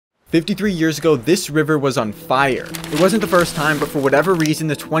53 years ago, this river was on fire. It wasn't the first time, but for whatever reason,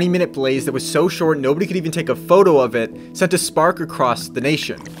 the 20-minute blaze that was so short nobody could even take a photo of it sent a spark across the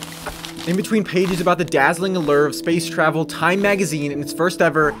nation. In between pages about the dazzling allure of space travel, Time magazine, in its first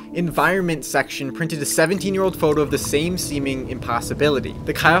ever environment section, printed a 17-year-old photo of the same seeming impossibility.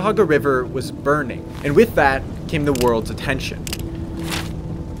 The Cuyahoga River was burning, and with that came the world's attention.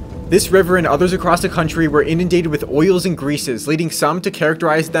 This river and others across the country were inundated with oils and greases, leading some to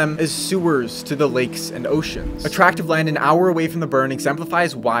characterize them as sewers to the lakes and oceans. A tract of land an hour away from the burn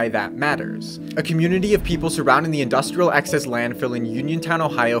exemplifies why that matters. A community of people surrounding the industrial excess landfill in Uniontown,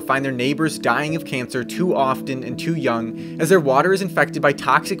 Ohio find their neighbors dying of cancer too often and too young as their water is infected by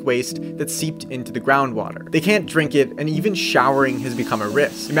toxic waste that seeped into the groundwater. They can't drink it, and even showering has become a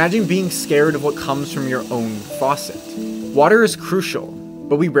risk. Imagine being scared of what comes from your own faucet. Water is crucial,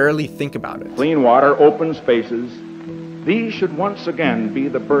 but we rarely think about it. Clean water, open spaces, these should once again be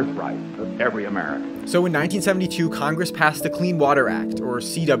the birthright of every American. So in 1972, Congress passed the Clean Water Act, or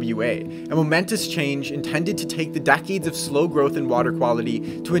CWA, a momentous change intended to take the decades of slow growth in water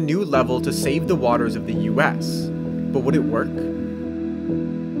quality to a new level to save the waters of the US. But would it work?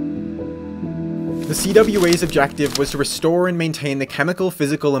 The CWA's objective was to restore and maintain the chemical,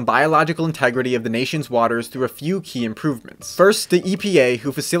 physical, and biological integrity of the nation's waters through a few key improvements. First, the EPA,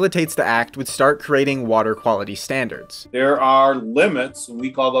 who facilitates the act, would start creating water quality standards. There are limits, and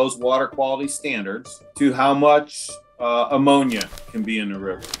we call those water quality standards, to how much ammonia can be in the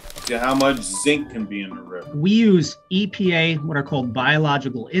river, to how much zinc can be in the river. We use EPA, what are called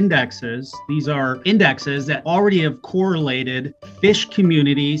biological indexes. These are indexes that already have correlated fish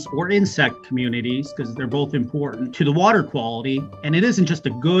communities or insect communities, because they're both important, to the water quality. And it isn't just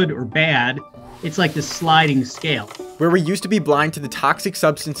a good or bad, it's like this sliding scale. Where we used to be blind to the toxic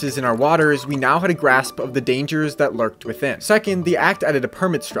substances in our waters, we now had a grasp of the dangers that lurked within. Second, the act added a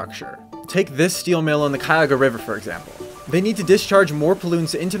permit structure. Take this steel mill on the Cuyahoga River, for example. They need to discharge more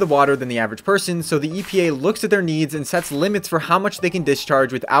pollutants into the water than the average person, so the EPA looks at their needs and sets limits for how much they can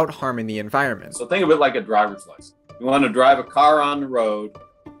discharge without harming the environment. So think of it like a driver's license. You want to drive a car on the road,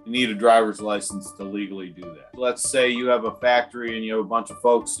 you need a driver's license to legally do that. Let's say you have a factory and you have a bunch of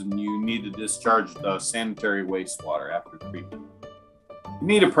folks and you need to discharge the sanitary wastewater after treatment. You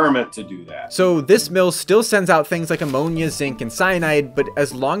need a permit to do that. So this mill still sends out things like ammonia, zinc, and cyanide, but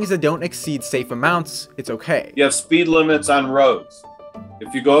as long as they don't exceed safe amounts, it's okay. You have speed limits on roads.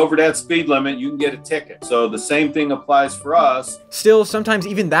 If you go over that speed limit, you can get a ticket. So the same thing applies for us. Still, sometimes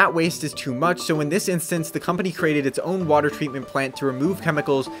even that waste is too much, so in this instance, the company created its own water treatment plant to remove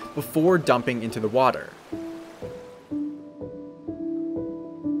chemicals before dumping into the water.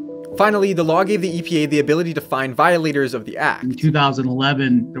 Finally, the law gave the EPA the ability to fine violators of the act. In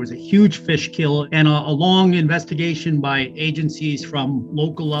 2011, there was a huge fish kill and a long investigation by agencies from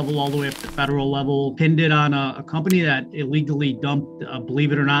local level all the way up to federal level, pinned it on a company that illegally dumped,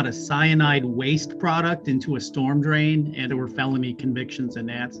 believe it or not, a cyanide waste product into a storm drain, and there were felony convictions in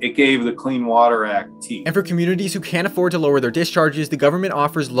that. It gave the Clean Water Act teeth. And for communities who can't afford to lower their discharges, the government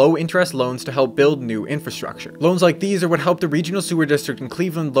offers low-interest loans to help build new infrastructure. Loans like these are what helped the Regional Sewer District in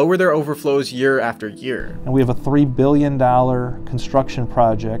Cleveland lower their overflows year after year. And we have a $3 billion construction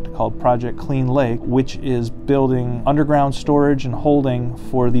project called Project Clean Lake, which is building underground storage and holding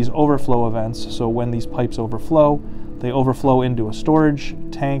for these overflow events. So when these pipes overflow, they overflow into a storage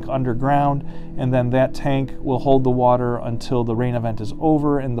tank underground, and then that tank will hold the water until the rain event is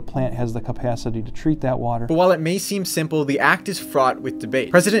over and the plant has the capacity to treat that water. But while it may seem simple, the act is fraught with debate.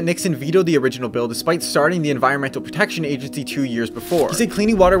 President Nixon vetoed the original bill despite starting the Environmental Protection Agency 2 years before. He said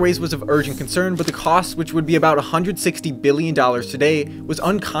cleaning waterways was of urgent concern, but the cost, which would be about $160 billion today, was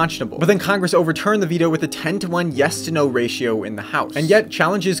unconscionable. But then Congress overturned the veto with a 10-to-1 yes-to-no ratio in the House. And yet,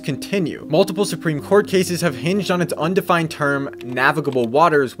 challenges continue. Multiple Supreme Court cases have hinged on its undefined term, navigable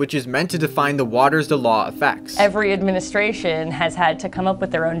waters, which is meant to define the waters the law affects. Every administration has had to come up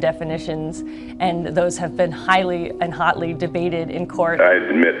with their own definitions, and those have been highly and hotly debated in court. I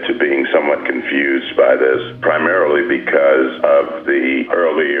admit to being somewhat confused by this, primarily because of the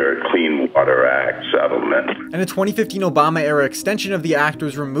earlier Clean Water Act settlement. And a 2015 Obama-era extension of the act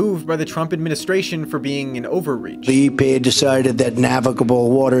was removed by the Trump administration for being an overreach. The EPA decided that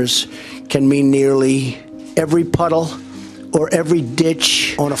navigable waters can mean nearly every puddle or every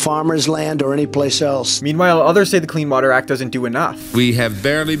ditch on a farmer's land or any place else. Meanwhile, others say the Clean Water Act doesn't do enough. We have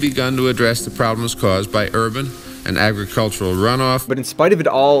barely begun to address the problems caused by urban and agricultural runoff. But in spite of it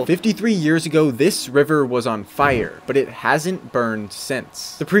all, 53 years ago, this river was on fire, but it hasn't burned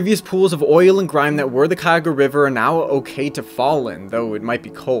since. The previous pools of oil and grime that were the Cuyahoga River are now okay to fall in, though it might be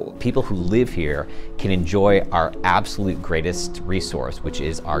cold. People who live here can enjoy our absolute greatest resource, which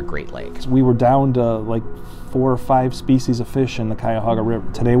is our Great Lakes. We were down to like 4 or 5 species of fish in the Cuyahoga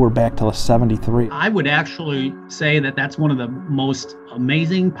River. Today we're back to 73. I would actually say that that's one of the most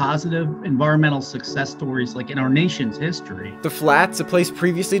amazing, positive environmental success stories like in our nation's history. The Flats, a place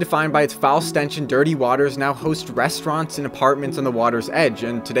previously defined by its foul stench and dirty waters, now host restaurants and apartments on the water's edge,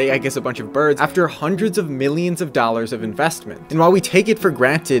 and today I guess a bunch of birds, after hundreds of millions of dollars of investment. And while we take it for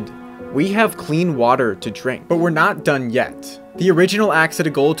granted, we have clean water to drink. But we're not done yet. The original act set a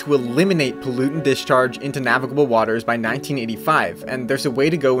goal to eliminate pollutant discharge into navigable waters by 1985, and there's a way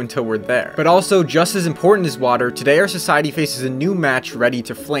to go until we're there. But also, just as important as water, today our society faces a new match ready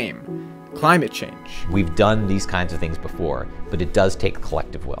to flame: climate change. We've done these kinds of things before, but it does take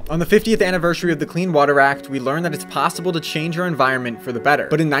collective will. On the 50th anniversary of the Clean Water Act, we learned that it's possible to change our environment for the better.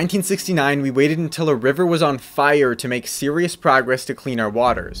 But in 1969, we waited until a river was on fire to make serious progress to clean our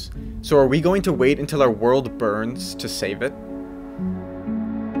waters. So are we going to wait until our world burns to save it?